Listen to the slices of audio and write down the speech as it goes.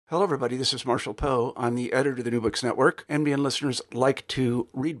Hello, everybody. This is Marshall Poe. I'm the editor of the New Books Network. NBN listeners like to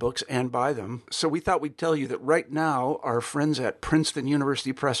read books and buy them. So we thought we'd tell you that right now, our friends at Princeton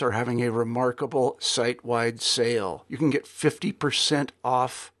University Press are having a remarkable site-wide sale. You can get 50%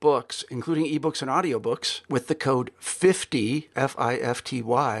 off books, including ebooks and audiobooks, with the code 50,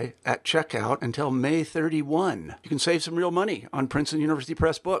 F-I-F-T-Y, at checkout until May 31. You can save some real money on Princeton University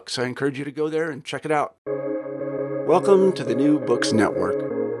Press books. I encourage you to go there and check it out. Welcome to the New Books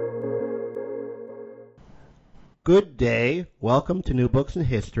Network. Good day. Welcome to New Books in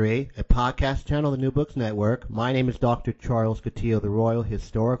History, a podcast channel of the New Books Network. My name is Dr. Charles Coutinho of the Royal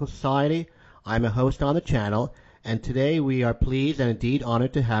Historical Society. I'm a host on the channel, and today we are pleased and indeed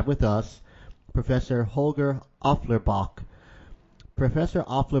honored to have with us Professor Holger Afflerbach. Professor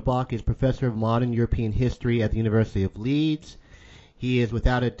Afflerbach is Professor of Modern European History at the University of Leeds. He is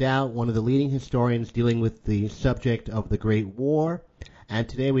without a doubt one of the leading historians dealing with the subject of the Great War, and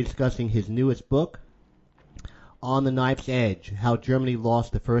today we're discussing his newest book, On the Knife's Edge, How Germany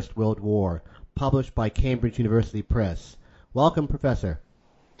Lost the First World War, published by Cambridge University Press. Welcome, Professor.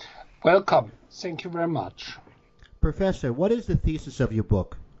 Welcome. Thank you very much. Professor, what is the thesis of your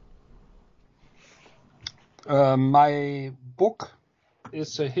book? My book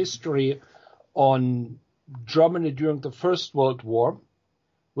is a history on Germany during the First World War.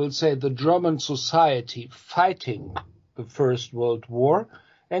 We'll say the German society fighting the First World War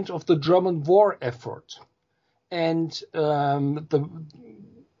and of the German war effort. And the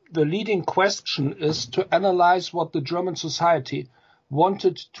leading question is to analyze what the German society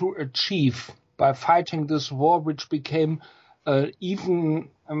wanted to achieve by fighting this war, which became even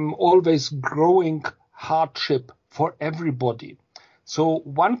always growing hardship for everybody. So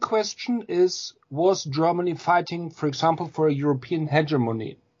one question is, was Germany fighting, for example, for a European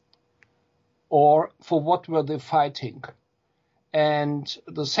hegemony? Or for what were they fighting? And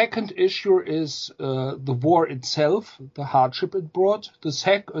the second issue is the war itself, the hardship it brought. The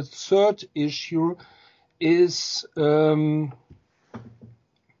third issue is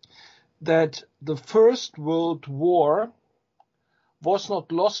that the First World War was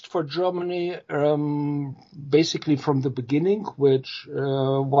not lost for Germany basically from the beginning, which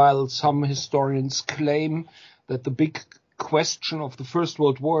while some historians claim that the big question of the First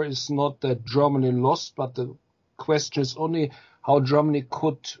World War is not that Germany lost, but the question is only how Germany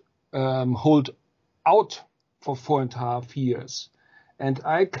could hold out for 4.5 years. And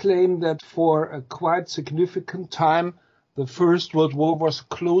I claim that for a quite significant time, the First World War was a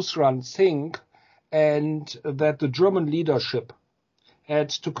close-run thing, and that the German leadership had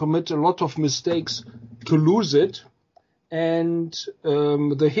to commit a lot of mistakes to lose it. And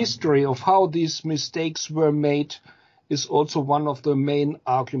the history of how these mistakes were made is also one of the main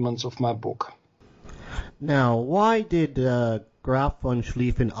arguments of my book. Now, why did Graf von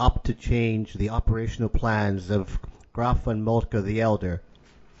Schlieffen opt to change the operational plans of Graf von Moltke the Elder?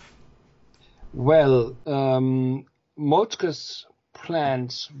 Well, Moltke's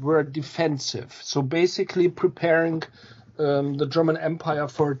plans were defensive, so basically preparing the German Empire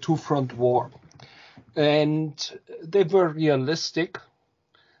for a two-front war. And they were realistic,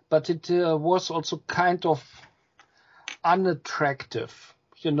 but it was also kind of unattractive.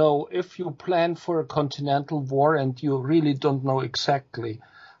 You know, if you plan for a continental war and you really don't know exactly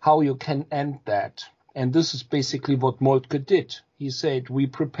how you can end that. And this is basically what Moltke did. He said, we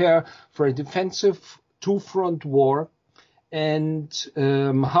prepare for a defensive two-front war, and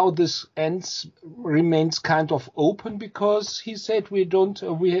how this ends remains kind of open, because he said we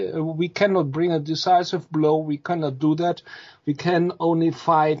cannot bring a decisive blow. We cannot do that. We can only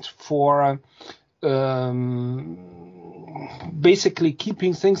fight for basically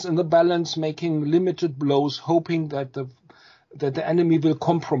keeping things in the balance, making limited blows, hoping that the enemy will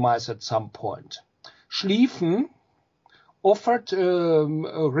compromise at some point. Schlieffen offered a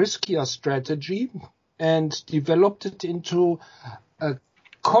riskier strategy and developed it into a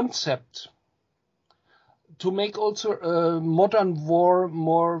concept to make also a modern war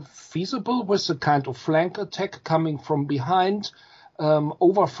more feasible, with a kind of flank attack coming from behind,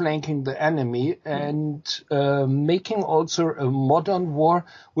 overflanking the enemy, and making also a modern war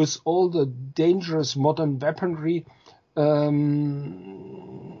with all the dangerous modern weaponry. I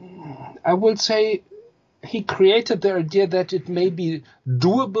will say he created the idea that it may be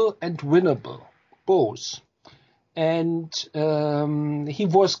doable and winnable, both. And he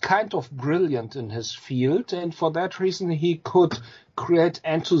was kind of brilliant in his field, and for that reason he could create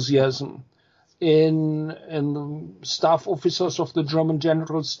enthusiasm in the staff officers of the German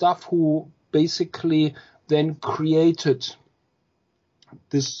General Staff, who basically then created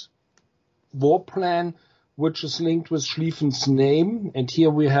this war plan which is linked with Schlieffen's name. And here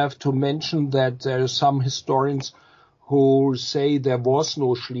we have to mention that there are some historians who say there was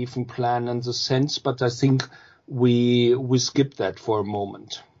no Schlieffen plan in the sense, but I think we skip that for a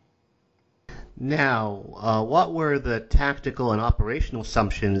moment. Now, what were the tactical and operational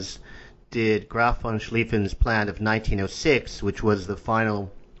assumptions did Graf von Schlieffen's plan of 1906, which was the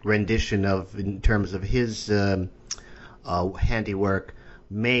final rendition of, in terms of his handiwork,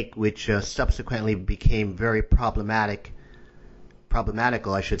 make, which subsequently became very problematical,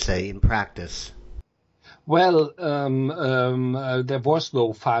 I should say, in practice? Well, there was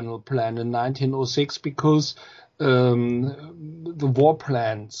no final plan in 1906 because the war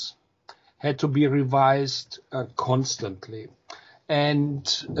plans had to be revised constantly. And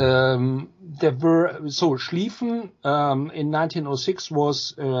Schlieffen in 1906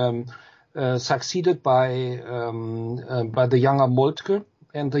 was succeeded by the younger Moltke,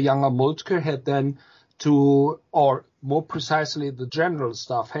 and the younger Moltke had then to, or more precisely the general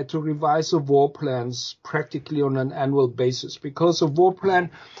staff, had to revise the war plans practically on an annual basis, because the war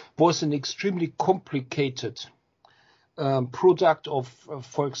plan was an extremely complicated product of,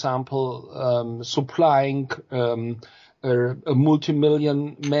 for example, supplying a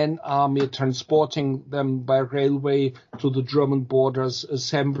multi-million man army, transporting them by railway to the German borders,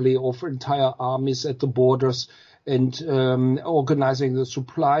 assembly of entire armies at the borders, and organizing the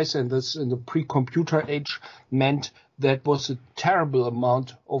supplies. And this in the pre-computer age meant that was a terrible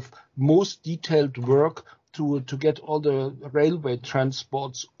amount of most detailed work to get all the railway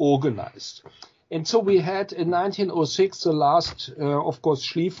transports organized. And so we had in 1906 the last, of course,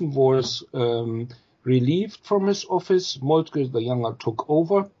 Schlieffen was relieved from his office. Moltke the younger took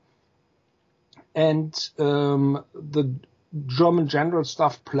over. And the German General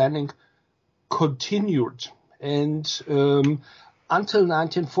Staff planning continued. And until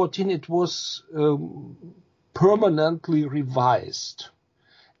 1914 it was permanently revised.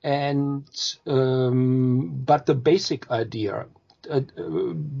 And but the basic idea,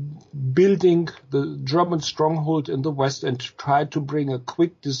 building the German stronghold in the West and try to bring a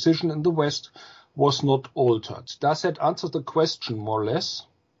quick decision in the West, was not altered. Does that answer the question more or less?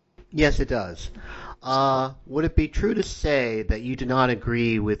 Yes, it does. Would it be true to say that you do not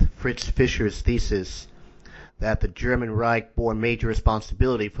agree with Fritz Fischer's thesis that the German Reich bore major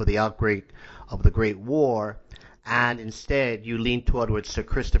responsibility for the outbreak of the Great War, and instead you lean towards Sir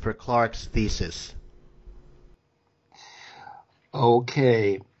Christopher Clark's thesis?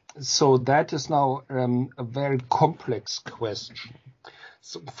 Okay, so that is now a very complex question.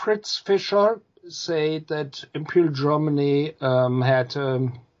 So Fritz Fischer said that Imperial Germany had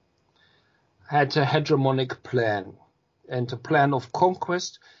a hegemonic plan and a plan of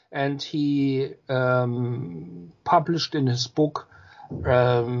conquest, and he published in his book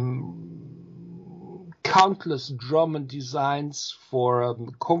countless German designs for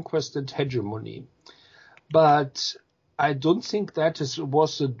conquest and hegemony. But I don't think that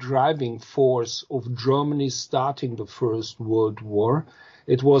was the driving force of Germany starting the First World War.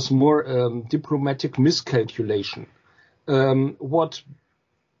 It was more diplomatic miscalculation. What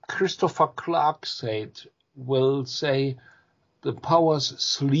Christopher Clark said will say the powers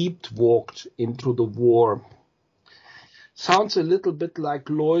sleepwalked into the war. Sounds a little bit like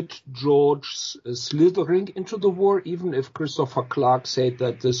Lloyd George slithering into the war, even if Christopher Clark said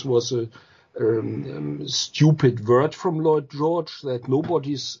that this was a stupid word from Lloyd George, that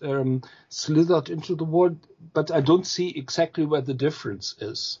nobody's slithered into the war, but I don't see exactly where the difference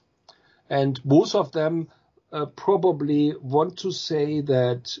is. And both of them probably want to say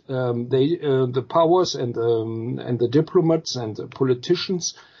that the powers and the diplomats and the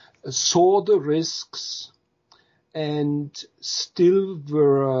politicians saw the risks and still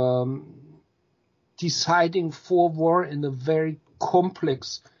were deciding for war in a very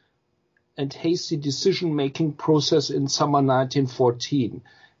complex and hasty decision-making process in summer 1914.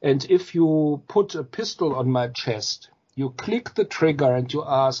 And if you put a pistol on my chest, you click the trigger and you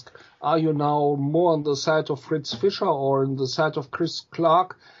ask, are you now more on the side of Fritz Fischer or on the side of Chris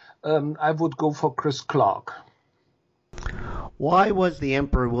Clark? I would go for Chris Clark. Why was the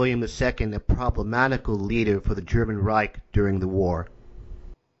Emperor William II a problematical leader for the German Reich during the war?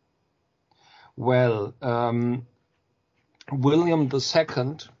 Well, William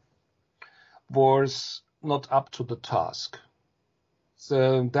II was not up to the task.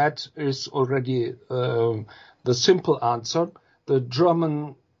 So that is already the simple answer. The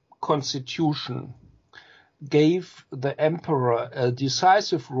German constitution gave the emperor a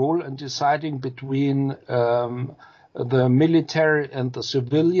decisive role in deciding between the military and the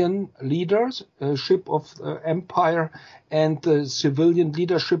civilian leadership of the empire, and the civilian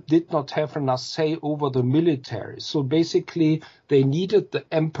leadership did not have enough say over the military. So basically, they needed the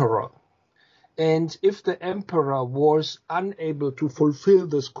emperor. And if the emperor was unable to fulfill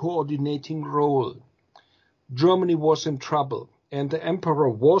this coordinating role, Germany was in trouble, and the emperor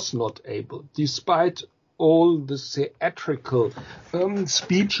was not able, despite all the theatrical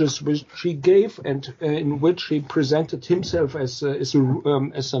speeches which he gave, and in which he presented himself as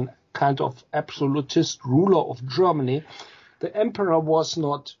a kind of absolutist ruler of Germany. The emperor was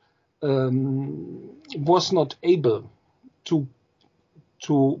not able to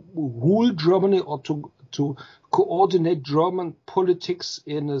rule Germany or to coordinate German politics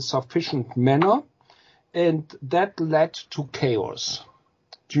in a sufficient manner, and that led to chaos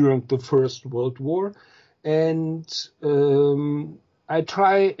during the First World War. And I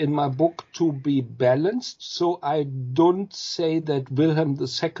try in my book to be balanced, so I don't say that Wilhelm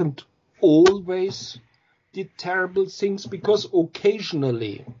II always did terrible things, because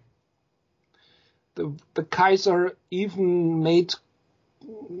occasionally the Kaiser even made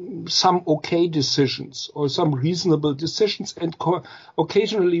some okay decisions or some reasonable decisions, and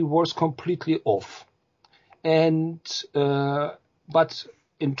occasionally was completely off. And but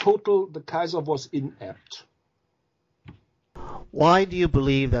in total, the Kaiser was inept. Why do you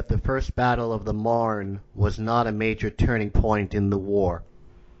believe that the First Battle of the Marne was not a major turning point in the war?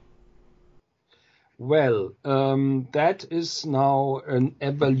 Well, that is now an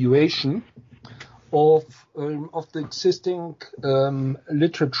evaluation of the existing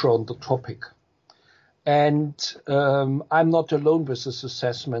literature on the topic. And I'm not alone with this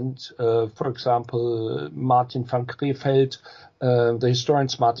assessment. For example, Martin van Crefeld, the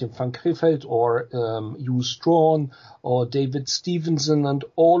historians Martin van Crefeld or Hugh Strachan or David Stevenson, and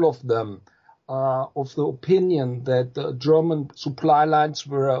all of them are of the opinion that the German supply lines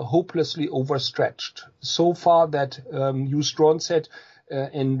were hopelessly overstretched. So far that Hugh Strachan said,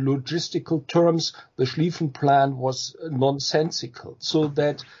 in logistical terms, the Schlieffen Plan was nonsensical, so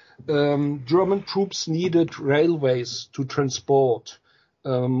that German troops needed railways to transport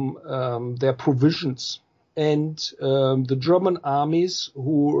their provisions. And the German armies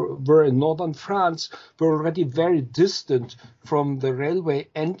who were in northern France were already very distant from the railway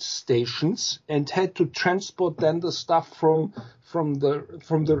end stations and had to transport then the stuff from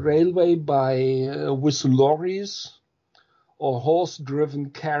the railway with lorries or horse-driven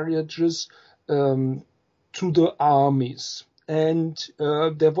carriages to the armies. And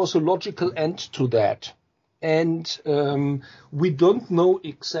there was a logical end to that. And we don't know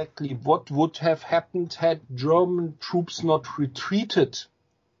exactly what would have happened had German troops not retreated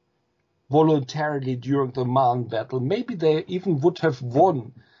voluntarily during the Marne battle. Maybe they even would have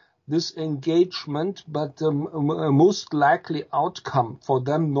won this engagement, but the most likely outcome for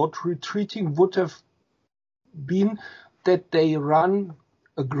them not retreating would have been that they run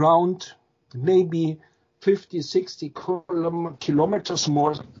aground maybe 50, 60 kilometers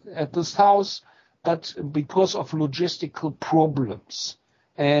more at the south, but because of logistical problems.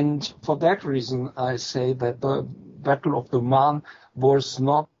 And for that reason, I say that the Battle of the Marne was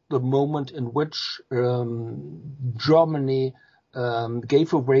not the moment in which Germany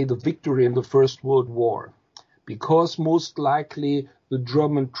gave away the victory in the First World War, because most likely the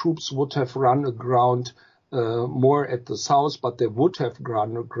German troops would have run aground more at the south, but they would have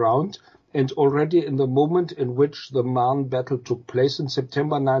run aground. And already in the moment in which the Marne battle took place in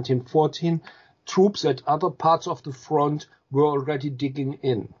September 1914, troops at other parts of the front were already digging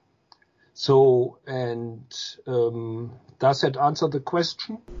in. So, and does that answer the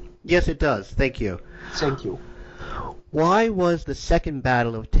question? Yes, it does. Thank you. Thank you. Why was the Second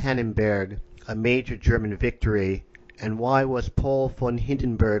Battle of Tannenberg a major German victory, and why was Paul von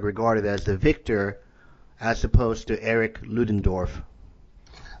Hindenburg regarded as the victor as opposed to Erich Ludendorff?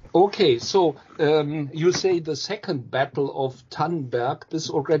 Okay, so you say the Second Battle of Tannenberg. This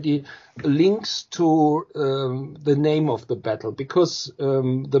already links to the name of the battle, because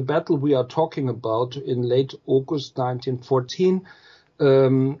the battle we are talking about in late August 1914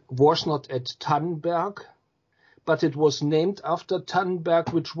 was not at Tannenberg, but it was named after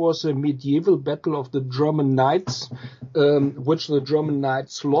Tannenberg, which was a medieval battle of the German knights, which the German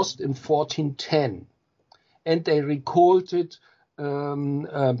knights lost in 1410. And they recalled it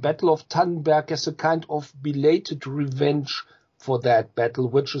Battle of Tannenberg as a kind of belated revenge for that battle,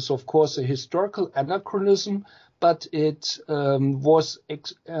 which is of course a historical anachronism, but it was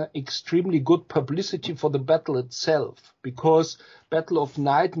extremely good publicity for the battle itself, because Battle of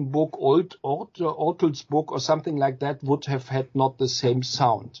Neidenburg, Ortelsburg or something like that would have had not the same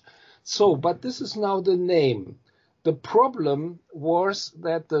sound. So, but this is now the name. The problem was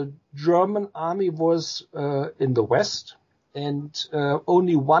that the German army was in the west, and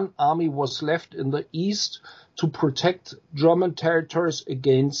only one army was left in the east to protect German territories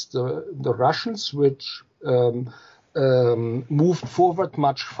against the Russians, which moved forward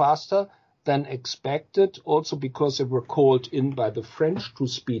much faster than expected, also because they were called in by the French to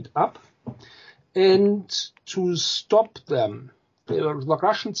speed up. And to stop them, the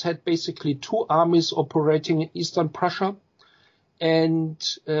Russians had basically two armies operating in eastern Prussia, and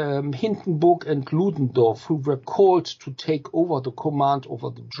Hindenburg and Ludendorff, who were called to take over the command over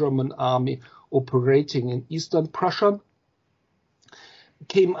the German army operating in eastern Prussia,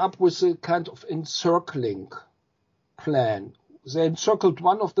 came up with a kind of encircling plan. They encircled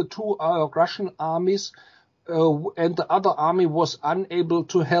one of the two Russian armies, and the other army was unable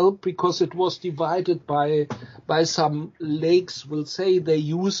to help because it was divided by some lakes. We'll say they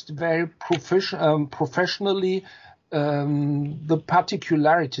used very professionally the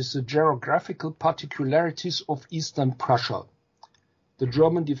particularities, the geographical particularities of eastern Prussia. The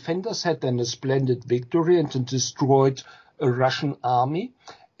German defenders had then a splendid victory and destroyed a Russian army.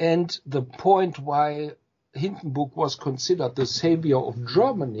 And the point why Hindenburg was considered the savior of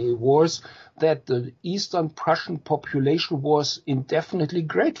Germany was that the Eastern Prussian population was indefinitely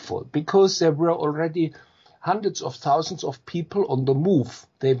grateful, because there were already hundreds of thousands of people on the move.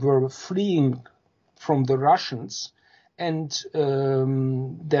 They were fleeing from the Russians, and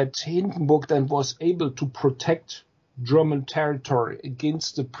that Hindenburg then was able to protect German territory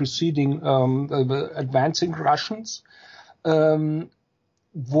against the preceding the advancing Russians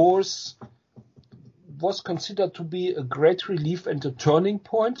was considered to be a great relief and a turning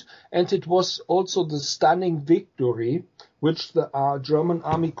point, and it was also the stunning victory which the German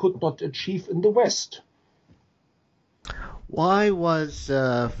army could not achieve in the West. Why was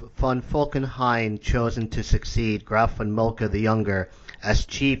von Falkenhayn chosen to succeed Graf von Moltke the Younger as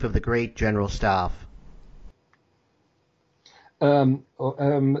chief of the Great General Staff?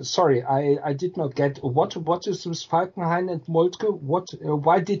 Sorry, I did not get what is this Falkenhayn and Moltke?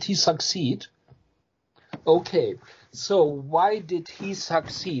 Why did he succeed? Okay, so why did he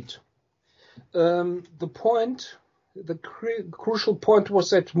succeed? The crucial point was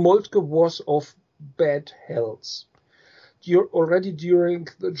that Moltke was of bad health. Already during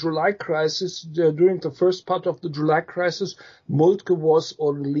the July crisis, during the first part of the July crisis, Moltke was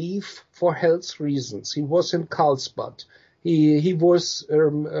on leave for health reasons. He was in Karlsbad. He was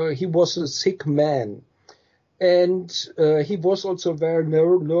a sick man. And he was also a very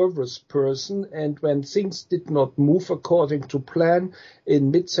nervous person. And when things did not move according to plan in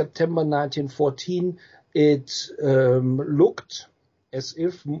mid-September 1914, it looked as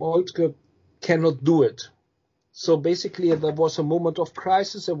if Moltke cannot do it. So basically, there was a moment of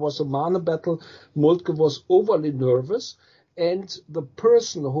crisis. There was a Marne battle. Moltke was overly nervous. And the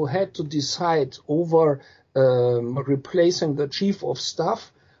person who had to decide over replacing the chief of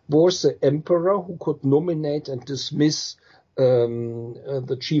staff was the emperor, who could nominate and dismiss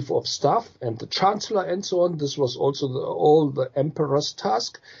the chief of staff and the chancellor and so on. This was also all the emperor's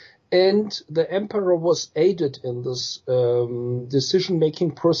task. And the emperor was aided in this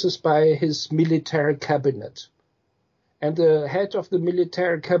decision-making process by his military cabinet. And the head of the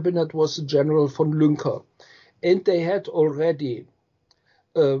military cabinet was General von Lüncker. And they had already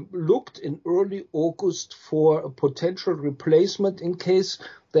looked in early August for a potential replacement in case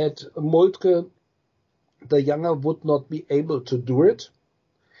that Moltke the Younger would not be able to do it.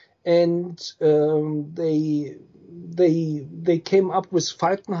 And they came up with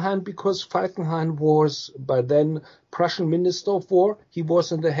Falkenhayn because Falkenhayn was by then Prussian Minister of War. He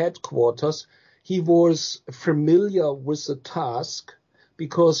was in the headquarters. He was familiar with the task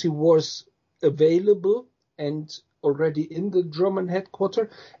because he was available and already in the German headquarters,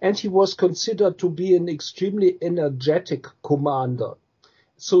 and he was considered to be an extremely energetic commander.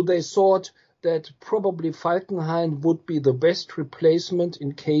 So they thought that probably Falkenhayn would be the best replacement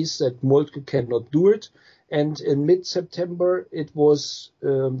in case that Moltke cannot do it. And in mid-September, it was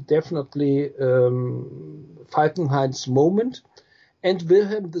definitely Falkenhayn's moment. And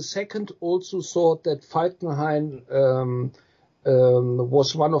Wilhelm II also thought that Falkenhayn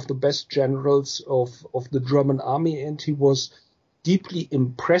was one of the best generals of the German army, and he was deeply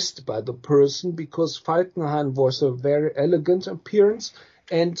impressed by the person because Falkenhayn was a very elegant appearance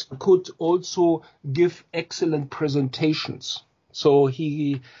and could also give excellent presentations. So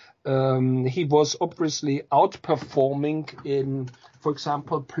he was obviously outperforming in, for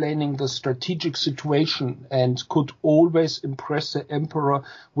example, planning the strategic situation, and could always impress the emperor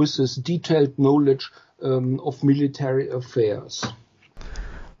with his detailed knowledge of military affairs.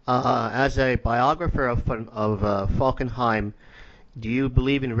 As a biographer of Falkenhayn, do you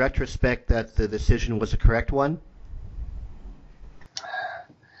believe in retrospect that the decision was a correct one?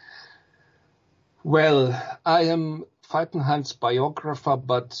 Well, I am Falkenhayn's biographer,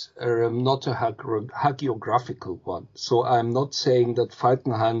 but not a hagiographical one. So I'm not saying that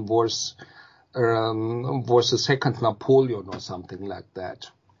Falkenhayn was a second Napoleon or something like that.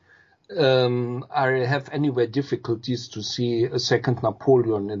 I have anyway difficulties to see a second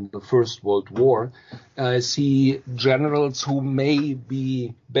Napoleon in the First World War. I see generals who may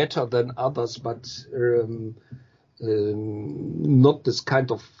be better than others, but not this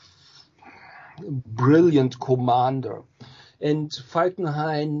kind of brilliant commander. And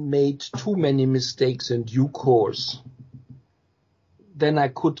Falkenhayn made too many mistakes in due course. Then I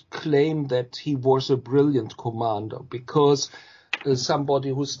could claim that he was a brilliant commander, because somebody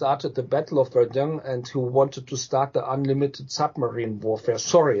who started the Battle of Verdun and who wanted to start the unlimited submarine warfare.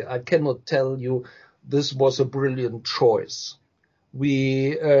 Sorry, I cannot tell you this was a brilliant choice.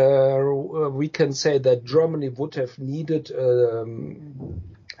 We can say that Germany would have needed a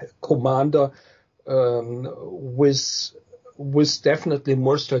commander with definitely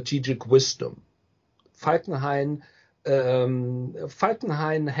more strategic wisdom. Falkenhayn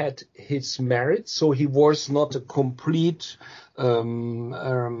had his merits, so he was not a complete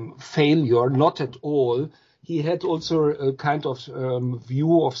failure, not at all. He had also a kind of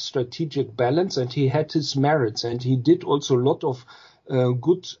view of strategic balance, and he had his merits, and he did also a lot of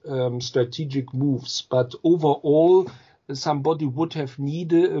good strategic moves. But overall, somebody would have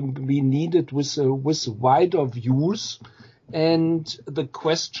been needed with wider views, and the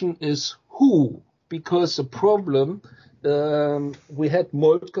question is who? Because the problem, we had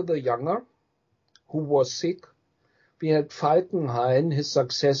Moltke the Younger, who was sick. We had Falkenhayn, his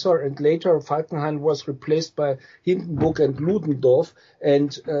successor, and later Falkenhayn was replaced by Hindenburg and Ludendorff,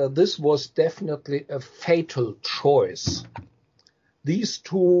 and this was definitely a fatal choice. These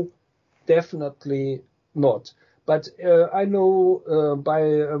two, definitely not. But I know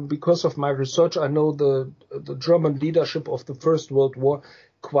because of my research, I know the German leadership of the First World War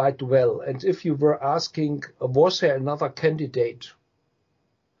quite well. And if you were asking, was there another candidate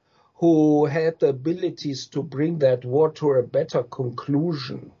who had the abilities to bring that war to a better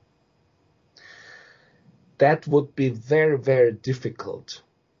conclusion, that would be very, very difficult,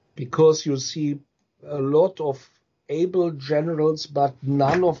 because you see a lot of able generals, but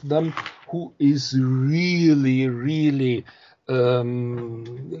none of them who is really, really a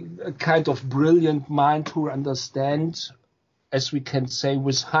kind of brilliant mind who understand, as we can say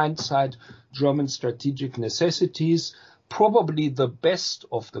with hindsight, German strategic necessities. Probably the best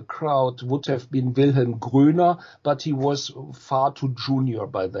of the crowd would have been Wilhelm Gröner, but he was far too junior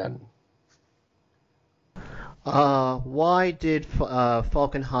by then. Why did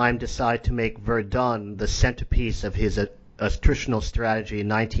Falkenhayn decide to make Verdun the centerpiece of his attritional strategy in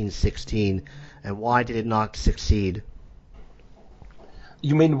 1916, and why did it not succeed?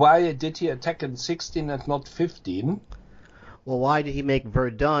 You mean why did he attack in 16 and not 15? Well, why did he make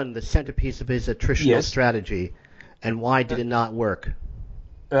Verdun the centerpiece of his attritional strategy, and why did it not work?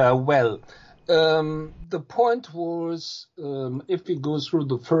 The point was, if we go through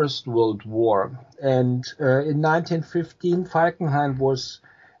the First World War, and in 1915, Falkenhayn was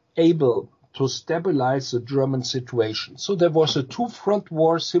able to stabilize the German situation. So there was a two-front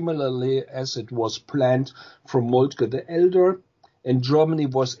war, similarly as it was planned from Moltke the Elder, and Germany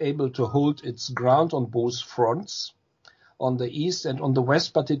was able to hold its ground on both fronts, on the east and on the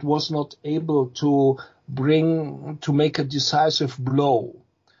west, but it was not able to make a decisive blow,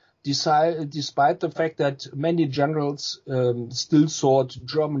 despite the fact that many generals still thought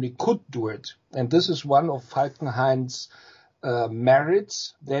Germany could do it. And this is one of Falkenhayn's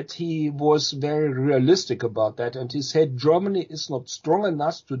merits, that he was very realistic about that. And he said, Germany is not strong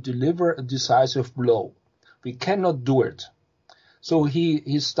enough to deliver a decisive blow. We cannot do it. So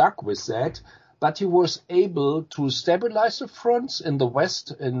he stuck with that. But he was able to stabilize the fronts in the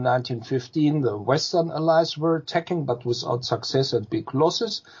West in 1915. The Western Allies were attacking, but without success and big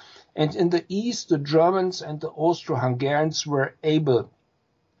losses. And in the East, the Germans and the Austro-Hungarians were able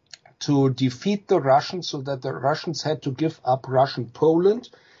to defeat the Russians, so that the Russians had to give up Russian Poland,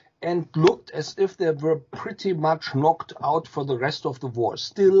 and looked as if they were pretty much knocked out for the rest of the war.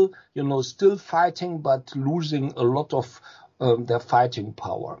 Still fighting, but losing a lot of their fighting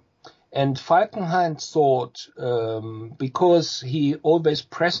power. And Falkenhayn thought, because he always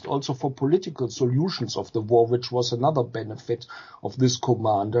pressed also for political solutions of the war, which was another benefit of this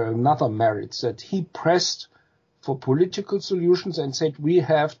commander, another merit, that he pressed for political solutions and said, we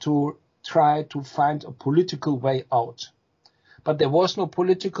have to try to find a political way out. But there was no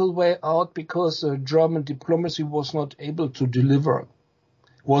political way out because German diplomacy was not able to deliver.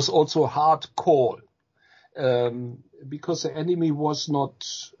 It was also a hard call because the enemy was not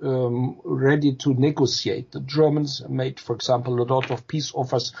ready to negotiate. The Germans made, for example, a lot of peace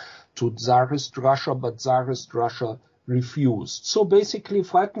offers to Tsarist Russia, but Tsarist Russia refused. So basically,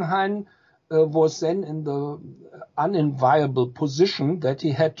 Falkenhayn was then in the unenviable position that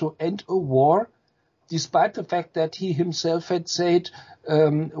he had to end a war, despite the fact that he himself had said,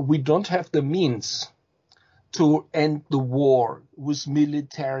 we don't have the means to end the war with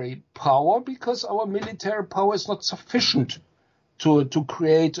military power because our military power is not sufficient to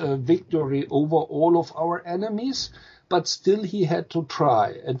create a victory over all of our enemies. But still he had to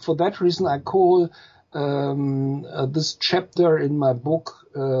try. And for that reason, I call this chapter in my book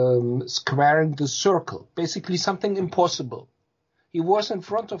Squaring the Circle, basically something impossible. He was in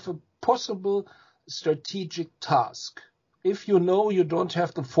front of a possible strategic task. If you know you don't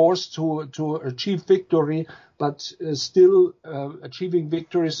have the force to achieve victory, but still achieving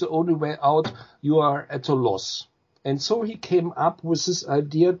victory is the only way out, you are at a loss. And so he came up with this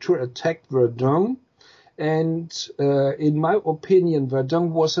idea to attack Verdun. And in my opinion,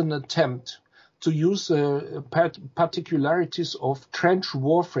 Verdun was an attempt to use the particularities of trench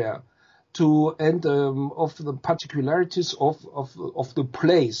warfare and of the particularities of the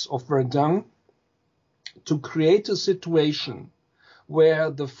place of Verdun to create a situation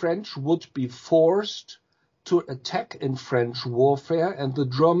where the French would be forced to attack in French warfare, and the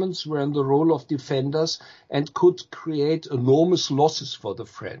Germans were in the role of defenders and could create enormous losses for the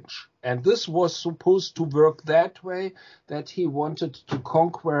French. And this was supposed to work that way, that he wanted to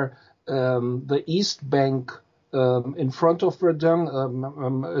conquer the east bank in front of Verdun,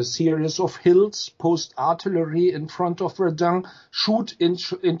 a series of hills, post artillery in front of Verdun, shoot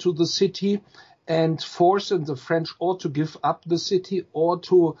into the city, and force the French or to give up the city or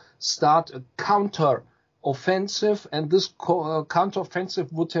to start a counter-offensive. And this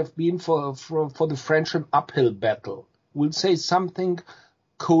counter-offensive would have been for the French an uphill battle. We'll say something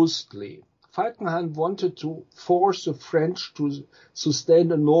costly. Falkenhayn wanted to force the French to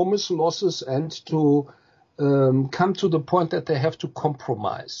sustain enormous losses and to come to the point that they have to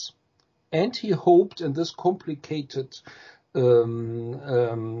compromise. And he hoped in this complicated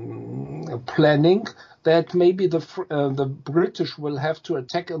planning that maybe the British will have to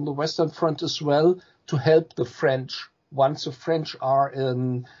attack on the Western Front as well to help the French once the French are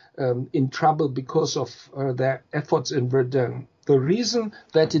in trouble because of their efforts in Verdun. The reason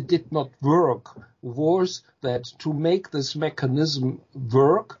that it did not work was that to make this mechanism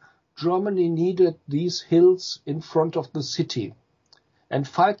work, Germany needed these hills in front of the city. And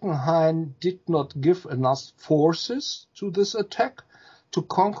Falkenhayn did not give enough forces to this attack to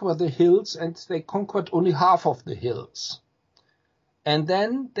conquer the hills, and they conquered only half of the hills. And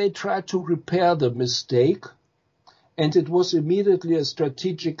then they tried to repair the mistake, and it was immediately a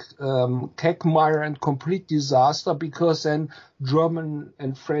strategic quagmire and complete disaster, because then German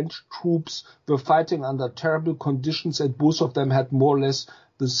and French troops were fighting under terrible conditions, and both of them had more or less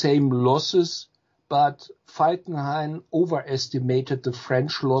the same losses. But Falkenhayn overestimated the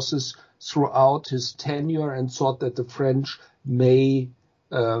French losses throughout his tenure and thought that the French may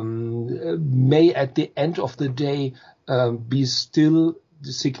at the end of the day be still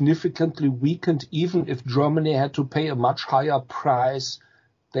significantly weakened, even if Germany had to pay a much higher price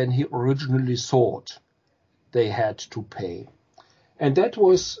than he originally thought they had to pay. And that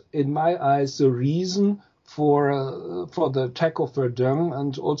was, in my eyes, the reason for the attack of Verdun,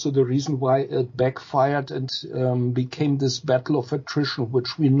 and also the reason why it backfired and became this battle of attrition,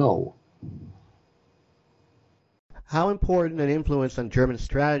 which we know. How important an influence on German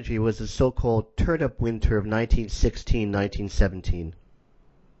strategy was the so-called turnip winter of 1916-1917?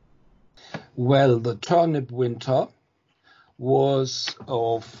 Well, the turnip winter was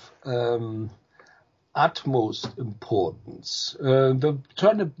of utmost importance. The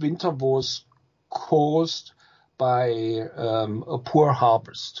turnip winter was caused by a poor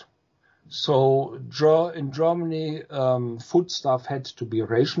harvest. So in Germany, foodstuff had to be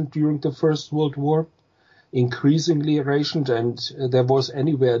rationed during the First World War, increasingly rationed, and there was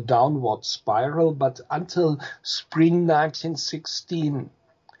anywhere a downward spiral. But until spring 1916,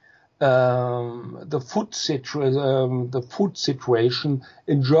 the food situation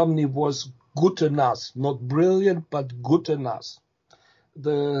in Germany was good enough, not brilliant, but good enough.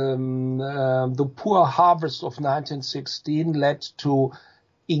 The poor harvest of 1916 led to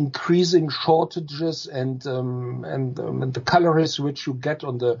increasing shortages, and the calories which you get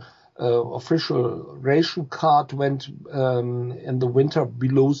on the official ration card went in the winter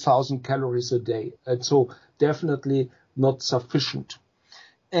below 1,000 calories a day. And so definitely not sufficient.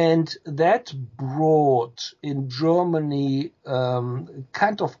 And that brought in Germany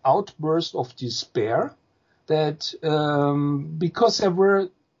kind of outburst of despair that because there were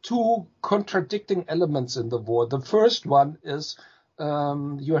two contradicting elements in the war. The first one is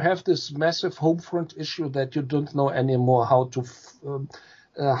you have this massive home front issue that you don't know anymore how to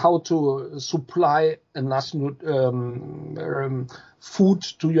supply enough food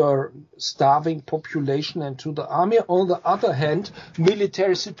to your starving population and to the army. On the other hand,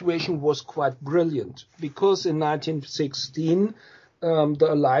 military situation was quite brilliant because in 1916 the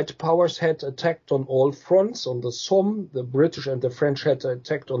Allied powers had attacked on all fronts. On the Somme, the British and the French had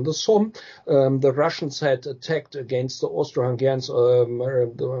attacked on the Somme. The Russians had attacked against the Austro-Hungarians,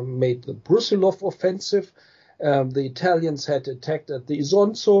 made the Brusilov offensive. The Italians had attacked at the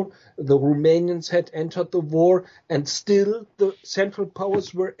Isonzo. The Romanians had entered the war, and still the Central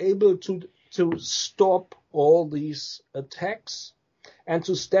Powers were able to stop all these attacks and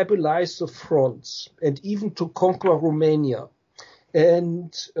to stabilize the fronts and even to conquer Romania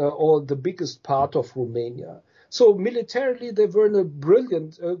and or the biggest part of Romania. So militarily they were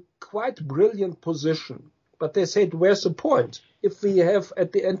in a quite brilliant position. But they said, where's the point? If we have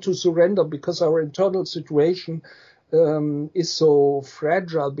at the end to surrender because our internal situation is so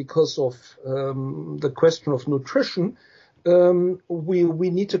fragile because of the question of nutrition, we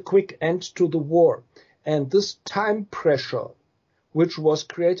need a quick end to the war. And this time pressure, which was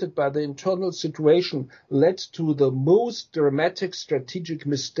created by the internal situation, led to the most dramatic strategic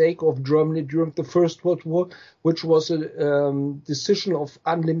mistake of Germany during the First World War, which was a decision of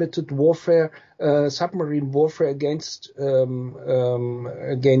unlimited warfare, submarine warfare against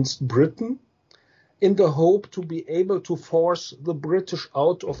Britain, in the hope to be able to force the British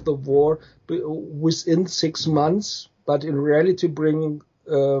out of the war within 6 months, but in reality bringing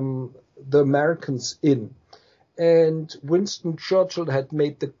the Americans in. And Winston Churchill had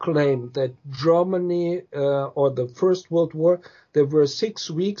made the claim that Germany, or the First World War, there were 6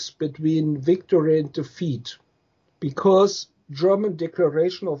 weeks between victory and defeat, because German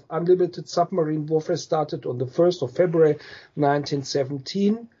declaration of unlimited submarine warfare started on the 1st of February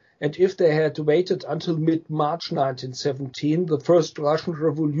 1917. And if they had waited until mid-March 1917, the first Russian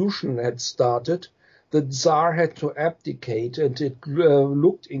Revolution had started. The Tsar had to abdicate, and it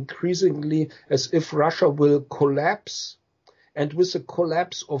looked increasingly as if Russia will collapse. And with the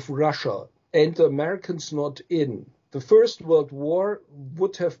collapse of Russia and the Americans not in, the First World War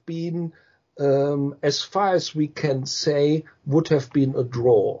would have been, as far as we can say, would have been a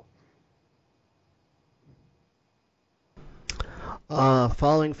draw.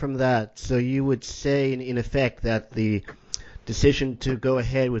 Following from that, so you would say in effect that the decision to go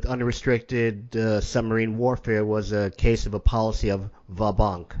ahead with unrestricted submarine warfare was a case of a policy of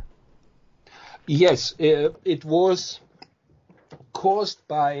va-banque. Yes, it was caused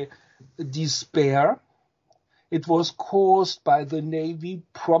by despair. It was caused by the Navy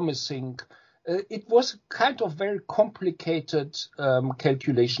promising. It was kind of very complicated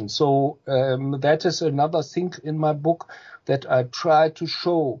calculation. So that is another thing in my book that I try to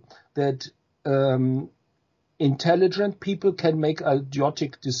show, that intelligent people can make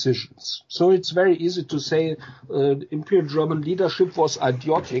idiotic decisions. So it's very easy to say Imperial German leadership was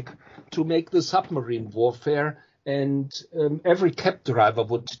idiotic to make the submarine warfare, and every cab driver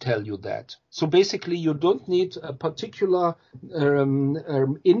would tell you that. So basically you don't need a particular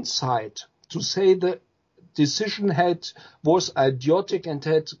insight to say the decision was idiotic and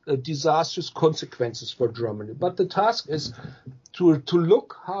had disastrous consequences for Germany. But the task is to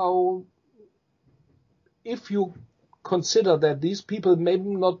look how, if you consider that these people may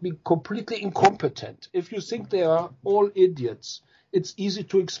not be completely incompetent, if you think they are all idiots, it's easy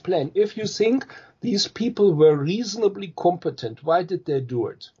to explain. If you think these people were reasonably competent, why did they do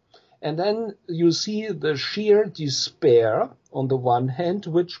it? And then you see the sheer despair on the one hand,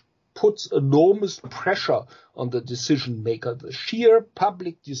 which puts enormous pressure on the decision maker, the sheer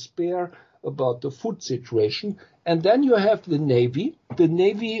public despair about the food situation. And then you have the Navy. The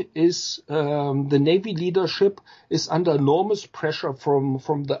Navy leadership is under enormous pressure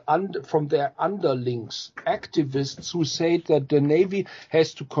from their underlings, activists who say that the Navy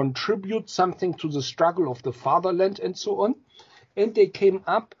has to contribute something to the struggle of the fatherland and so on. And they came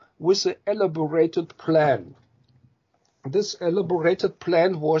up with an elaborated plan. This elaborated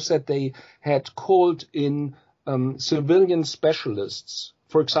plan was that they had called in civilian specialists,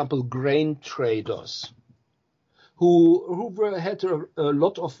 for example, grain traders, who had a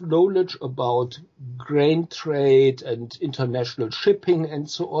lot of knowledge about grain trade and international shipping and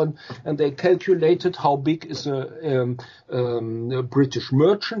so on. And they calculated how big is a British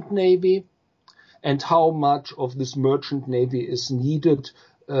merchant navy. and how much of this merchant navy is needed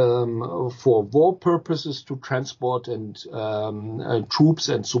for war purposes to transport and troops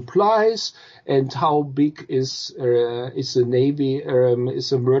and supplies, and how big is a navy,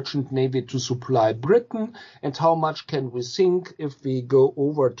 is a merchant navy to supply Britain, and how much can we sink if we go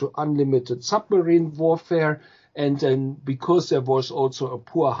over to unlimited submarine warfare. And then because there was also a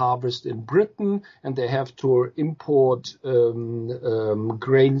poor harvest in Britain and they have to import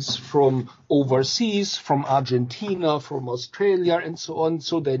grains from overseas, from Argentina, from Australia and so on,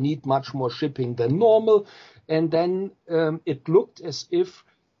 so they need much more shipping than normal. And then it looked as if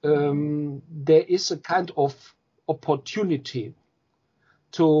there is a kind of opportunity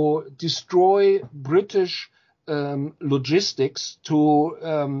to destroy British logistics, to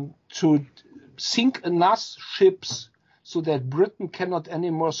sink enough ships so that Britain cannot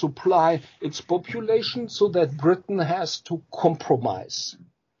anymore supply its population, so that Britain has to compromise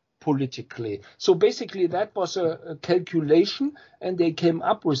politically. So basically that was a calculation, and they came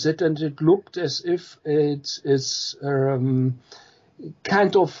up with it, and it looked as if it is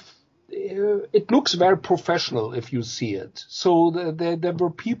it looks very professional if you see it. So there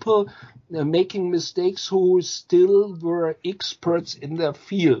were people making mistakes who still were experts in their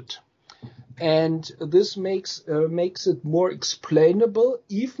field. And this makes it more explainable,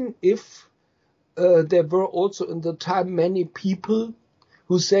 even if there were also in the time many people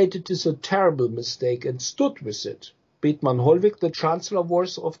who said it is a terrible mistake and stood with it. Bethmann Hollweg, the Chancellor,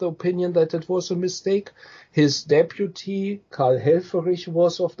 was of the opinion that it was a mistake. His deputy, Karl Helfferich,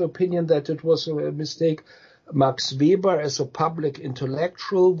 was of the opinion that it was a mistake. Max Weber, as a public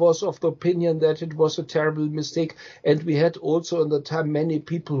intellectual, was of the opinion that it was a terrible mistake. And we had also in the time many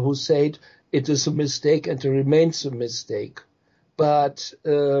people who said it is a mistake and it remains a mistake. But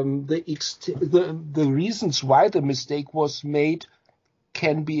the reasons why the mistake was made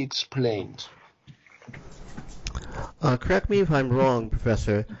can be explained. Correct me if I'm wrong,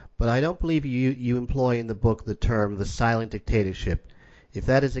 Professor, but I don't believe you employ in the book the term the silent dictatorship. If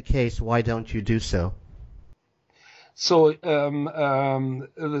that is the case, why don't you do so? So you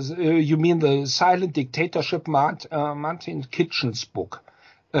mean the silent dictatorship, Martin Kitchen's book.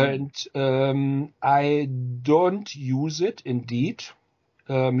 And I don't use it, indeed.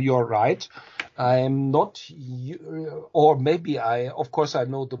 You're right. I'm not, or maybe of course I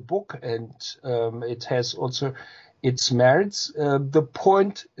know the book, and it has also its merits. The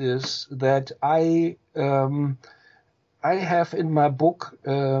point is that I have in my book,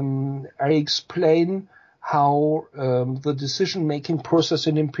 I explain how the decision-making process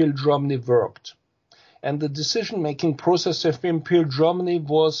in Imperial Germany worked. And the decision-making process of Imperial Germany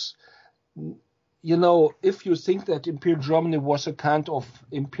was, if you think that Imperial Germany was a kind of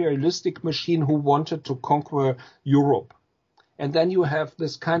imperialistic machine who wanted to conquer Europe, and then you have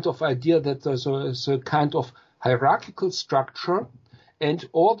this kind of idea that there's a kind of hierarchical structure, and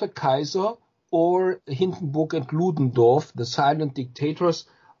all the Kaiser or Hindenburg and Ludendorff, the silent dictators,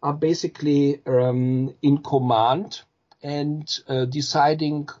 are basically in command and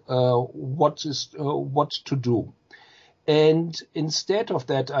deciding what to do. And instead of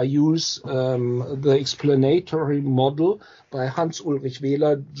that, I use the explanatory model by Hans-Ulrich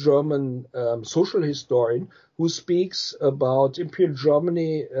Wehler, German social historian, who speaks about Imperial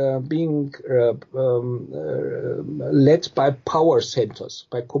Germany being led by power centers,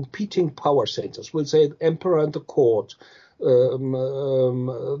 by competing power centers. We'll say the emperor and the court, the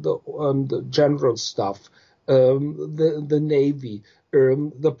general staff, the navy,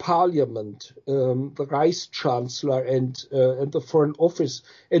 the parliament, the Reichschancellor, and the foreign office.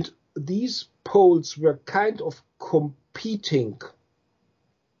 And these poles were kind of competing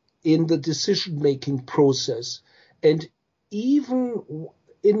in the decision-making process. And even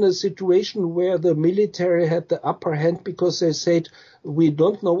in a situation where the military had the upper hand because they said, we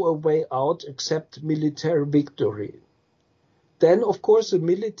don't know a way out except military victory, then, of course, the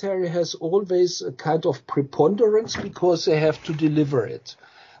military has always a kind of preponderance because they have to deliver it.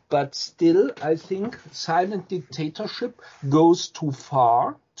 But still, I think silent dictatorship goes too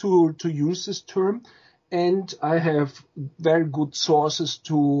far to use this term. And I have very good sources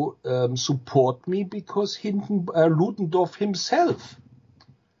to support me because Ludendorff himself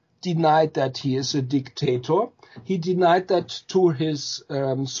denied that he is a dictator. He denied that to his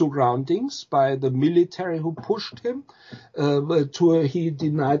surroundings by the military who pushed him. He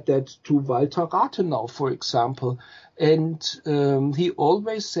denied that to Walter Rathenau, for example. And he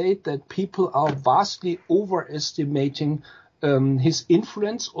always said that people are vastly overestimating his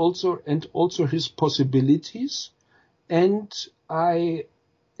influence and also his possibilities. And I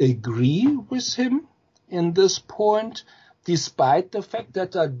agree with him in this point, despite the fact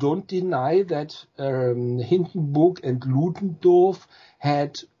that I don't deny that Hindenburg and Ludendorff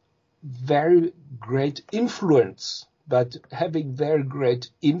had very great influence. But having very great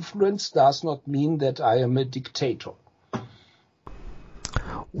influence does not mean that I am a dictator.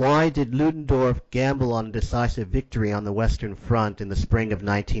 Why did Ludendorff gamble on a decisive victory on the Western Front in the spring of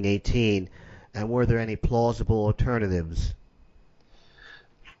 1918, and were there any plausible alternatives?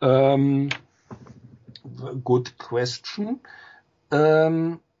 Good question.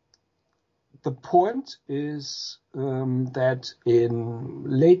 The point is that in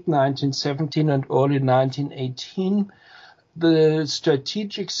late 1917 and early 1918, the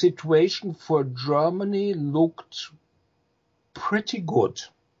strategic situation for Germany looked pretty good.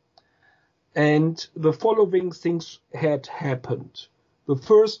 And the following things had happened. The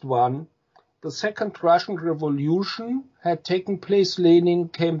first one, the Second Russian Revolution had taken place. Lenin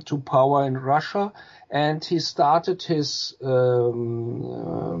came to power in Russia, and he started his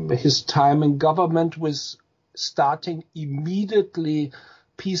time in government with starting immediately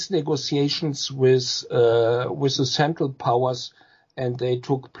peace negotiations with the Central Powers, and they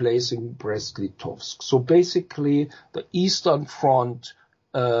took place in Brest-Litovsk. So basically, the Eastern Front.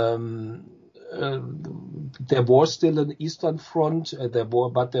 There was still an Eastern Front,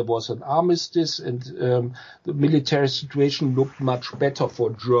 but there was an armistice, and the military situation looked much better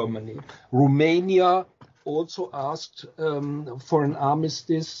for Germany. Romania also asked for an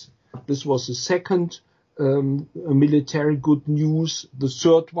armistice. This was the second military good news. The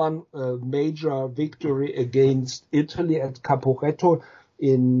third one, a major victory against Italy at Caporetto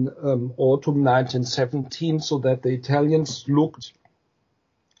in autumn 1917, so that the Italians looked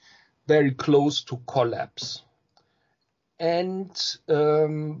very close to collapse. And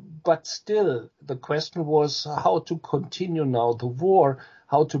but still, the question was how to continue now the war,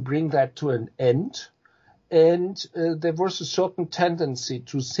 how to bring that to an end. And there was a certain tendency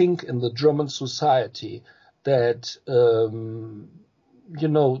to think in the German society that,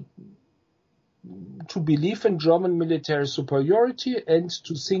 to believe in German military superiority, and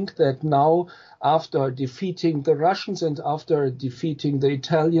to think that now, after defeating the Russians and after defeating the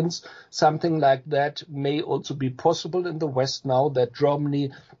Italians, something like that may also be possible in the West now, that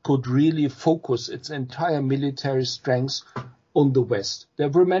Germany could really focus its entire military strength on the West. There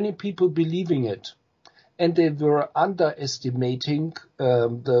were many people believing it, and they were underestimating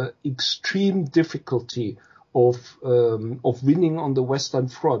the extreme difficulty of winning on the Western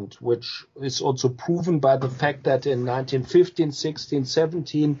Front, which is also proven by the fact that in 1915, 16,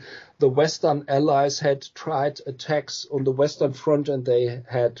 17, the Western Allies had tried attacks on the Western Front and they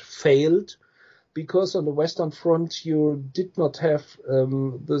had failed, because on the Western Front you did not have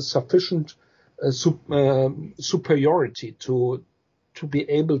the sufficient superiority to be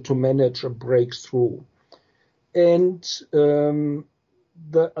able to manage a breakthrough. And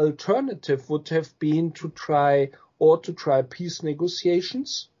the alternative would have been to try peace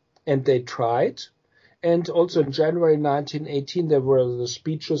negotiations, and they tried. And also in January 1918, there were the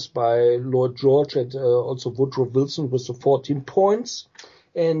speeches by Lord George and also Woodrow Wilson with the 14 points.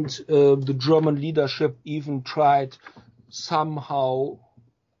 And the German leadership even tried somehow,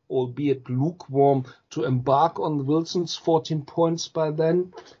 albeit lukewarm, to embark on Wilson's 14 points by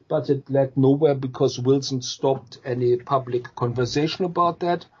then, but it led nowhere because Wilson stopped any public conversation about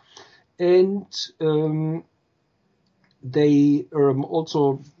that. And they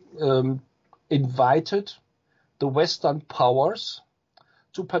also invited the Western powers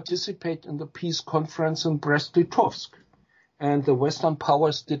to participate in the peace conference in Brest-Litovsk. And the Western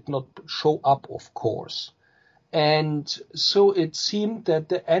powers did not show up, of course. And so it seemed that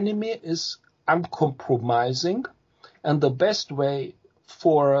the enemy is uncompromising, and the best way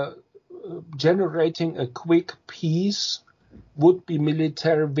for generating a quick peace would be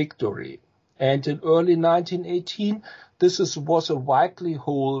military victory. And in early 1918, this was a widely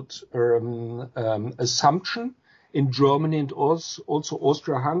held assumption in Germany and also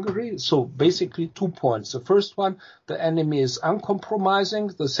Austria-Hungary. So basically 2 points. The first one, the enemy is uncompromising.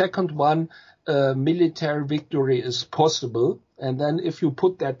 The second one, military victory is possible. And then if you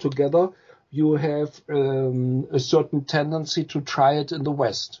put that together, you have a certain tendency to try it in the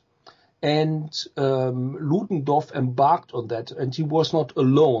West. And Ludendorff embarked on that, and he was not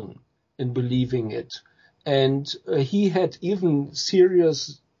alone in believing it. And he had even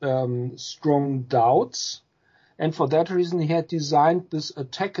serious, strong doubts. And for that reason, he had designed this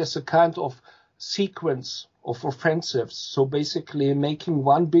attack as a kind of sequence of offensives. So basically making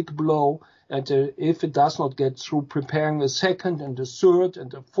one big blow, and if it does not get through, preparing a second and a third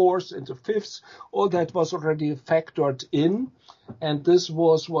and a fourth and a fifth. All that was already factored in. And this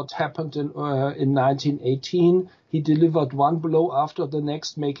was what happened in 1918. He delivered one blow after the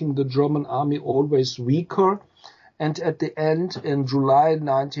next, making the German army always weaker. And at the end, in July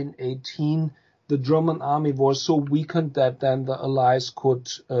 1918, the German army was so weakened that then the Allies could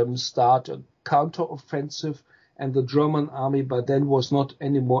start a counteroffensive, and the German army by then was not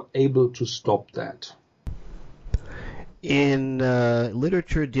anymore able to stop that. In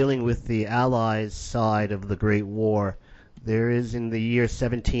literature dealing with the Allies' side of the Great War, there is in the year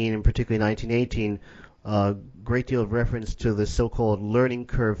 17, and particularly 1918, a great deal of reference to the so-called learning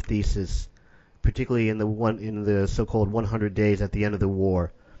curve thesis, particularly in the so-called 100 days at the end of the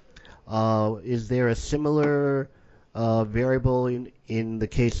war. Is there a similar variable in the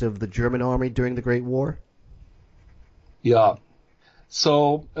case of the German army during the Great War? Yeah.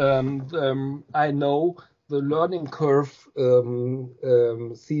 So I know the learning curve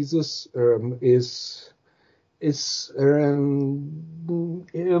thesis is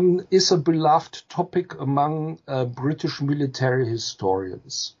a beloved topic among British military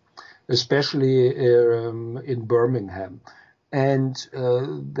historians, especially in Birmingham. And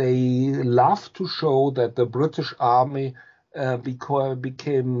they love to show that the British army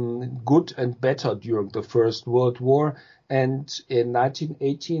became good and better during the First World War. And in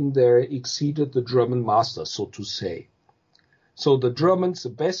 1918, they exceeded the German masters, so to say. So the Germans, the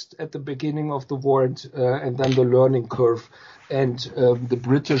best at the beginning of the war, and then the learning curve, and the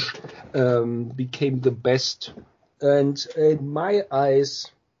British became the best. And in my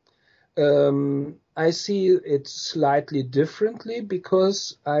eyes, I see it slightly differently,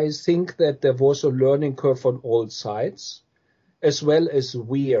 because I think that there was a learning curve on all sides, as well as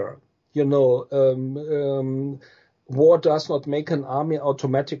wear. War does not make an army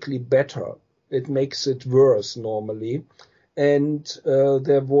automatically better. It makes it worse normally. And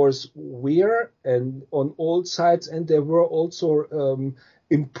there was wear and on all sides, and there were also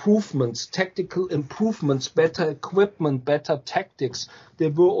improvements, tactical improvements, better equipment, better tactics. There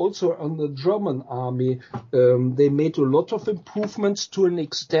were also on the German army. They made a lot of improvements to an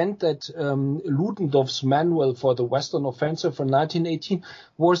extent that Ludendorff's manual for the Western Offensive in 1918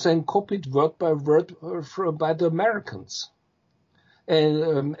 was then copied word by word by the Americans.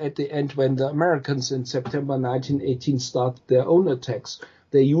 And at the end, when the Americans in September 1918 started their own attacks,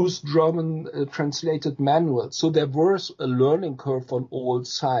 they used German translated manuals. So there was a learning curve on all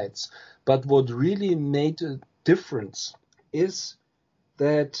sides. But what really made a difference is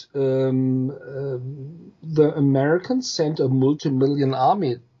that the Americans sent a multi-million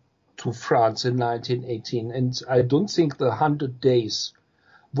army to France in 1918. And I don't think the 100 days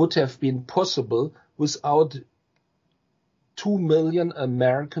would have been possible without 2 million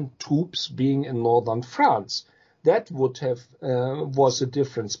American troops being in northern France. That would have was a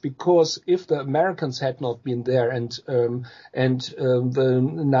difference, because if the Americans had not been there and the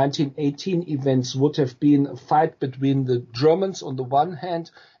 1918 events would have been a fight between the Germans on the one hand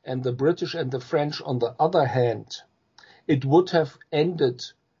and the British and the French on the other hand, it would have ended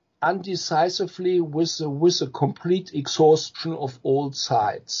undecisively with a complete exhaustion of all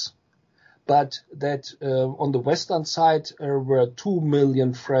sides. But that on the western side were 2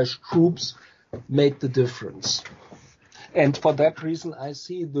 million fresh troops made the difference. And for that reason, I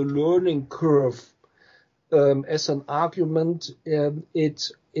see the learning curve as an argument.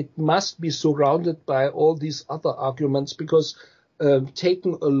 It must be surrounded by all these other arguments, because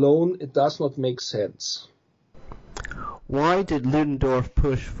taken alone, it does not make sense. Why did Ludendorff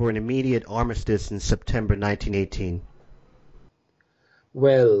push for an immediate armistice in September 1918?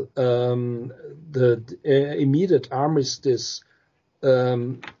 Well, the immediate armistice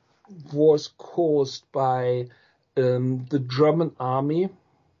was caused by the German army.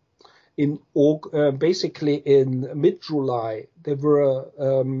 Basically in mid-July, there were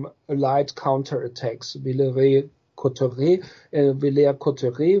Allied counterattacks,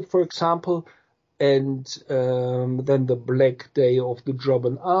 Villers-Cotterêts, for example, and then the Black Day of the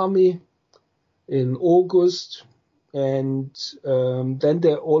German army in August. And then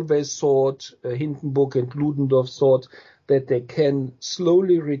they always thought, Hindenburg and Ludendorff thought, that they can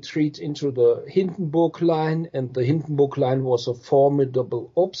slowly retreat into the Hindenburg line, and the Hindenburg line was a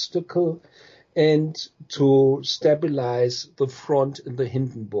formidable obstacle, and to stabilize the front in the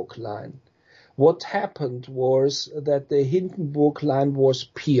Hindenburg line. What happened was that the Hindenburg line was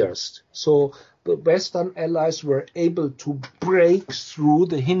pierced. So the Western Allies were able to break through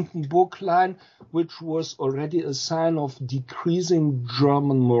the Hindenburg Line, which was already a sign of decreasing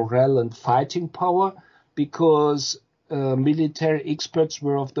German morale and fighting power, because military experts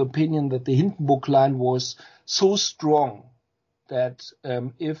were of the opinion that the Hindenburg Line was so strong that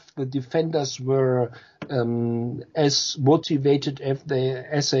if the defenders were as motivated as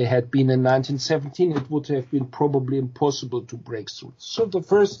they had been in 1917, it would have been probably impossible to break through. So the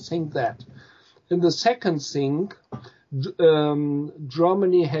first thing that. And the second thing,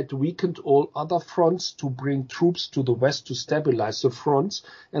 Germany had weakened all other fronts to bring troops to the west to stabilize the fronts,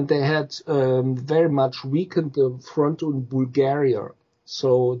 and they had very much weakened the front in Bulgaria.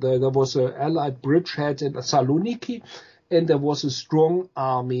 So there was an Allied bridgehead in Saloniki, and there was a strong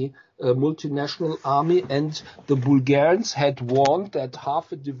army, a multinational army, and the Bulgarians had warned that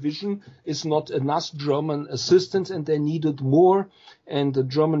half a division is not enough German assistance and they needed more. And the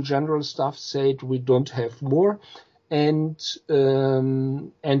German general staff said, we don't have more. And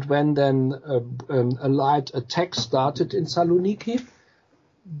when then Allied attack started in Saloniki,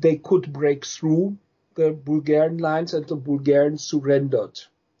 they could break through the Bulgarian lines and the Bulgarians surrendered.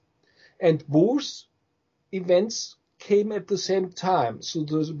 And both events came at the same time. So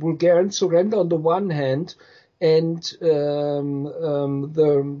the Bulgarian surrender on the one hand, and the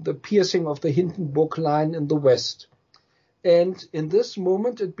piercing of the Hindenburg Line in the west. And in this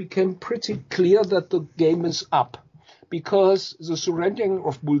moment, it became pretty clear that the game is up, because the surrendering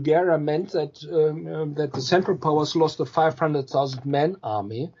of Bulgaria meant that that the Central Powers lost a 500,000 man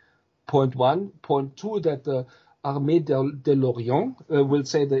army. Point one. Point two, that the Armée de l'Orient, will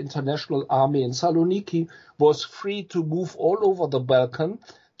say the international army in Saloniki, was free to move all over the Balkan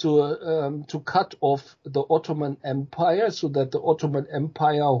to cut off the Ottoman Empire, so that the Ottoman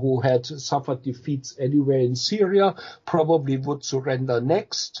Empire, who had suffered defeats anywhere in Syria, probably would surrender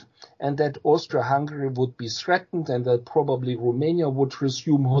next, and that Austria-Hungary would be threatened, and that probably Romania would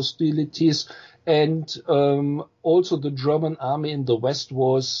resume hostilities. And also the German army in the west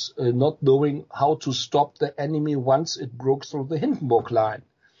was not knowing how to stop the enemy once it broke through the Hindenburg Line.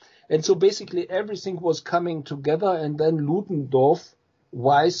 And so basically everything was coming together, and then Ludendorff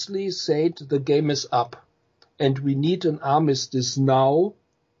wisely said the game is up and we need an armistice now,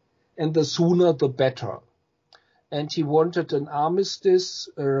 and the sooner the better. And he wanted an armistice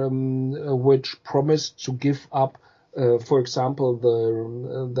which promised to give up for example,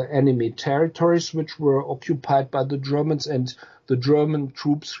 the enemy territories which were occupied by the Germans, and the German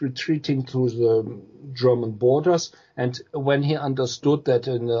troops retreating to the German borders. And when he understood that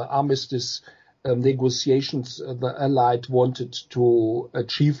in the armistice negotiations, the Allied wanted to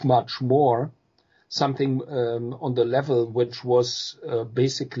achieve much more, something on the level which was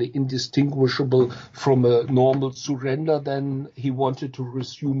basically indistinguishable from a normal surrender, then he wanted to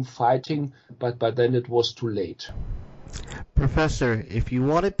resume fighting, but by then it was too late. Professor, if you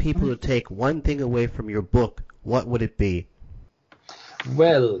wanted people to take one thing away from your book, what would it be?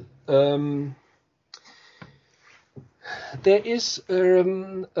 Well, there is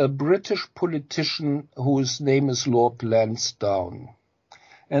a British politician whose name is Lord Lansdowne.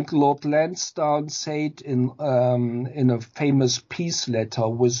 And Lord Lansdowne said in a famous peace letter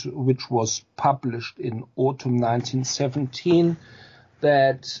which was published in autumn 1917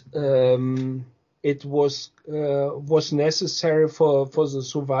 that it was necessary for the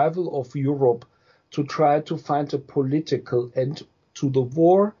survival of Europe to try to find a political end to the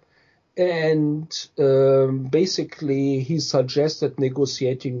war. And basically he suggested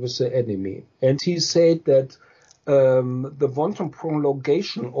negotiating with the enemy. And he said that the wanton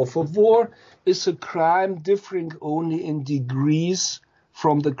prolongation of a war is a crime differing only in degrees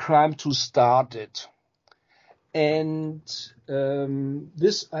from the crime to start it. And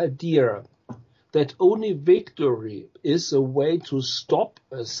this idea that only victory is a way to stop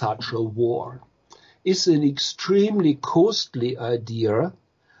such a war is an extremely costly idea,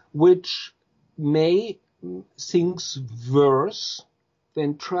 which may things worse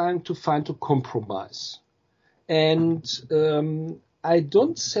than trying to find a compromise. And I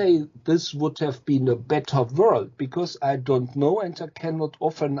don't say this would have been a better world, because I don't know and I cannot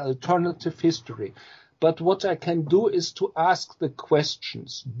offer an alternative history. But what I can do is to ask the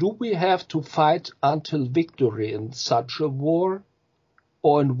questions. Do we have to fight until victory in such a war,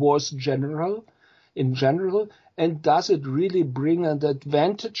 or in wars in general? And does it really bring an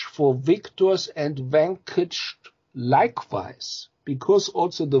advantage for victors and vanquished likewise? Because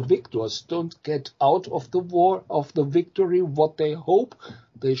also the victors don't get out of the war, of the victory, what they hope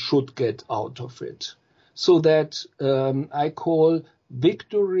they should get out of it. So that I call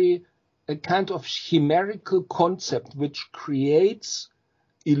victory a kind of chimerical concept which creates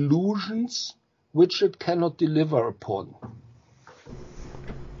illusions which it cannot deliver upon.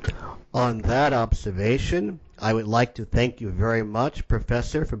 On that observation, I would like to thank you very much,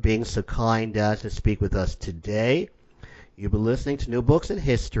 Professor, for being so kind as to speak with us today. You've been listening to New Books in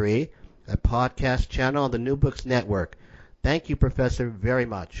History, a podcast channel on the New Books Network. Thank you, Professor, very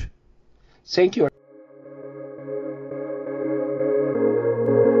much. Thank you.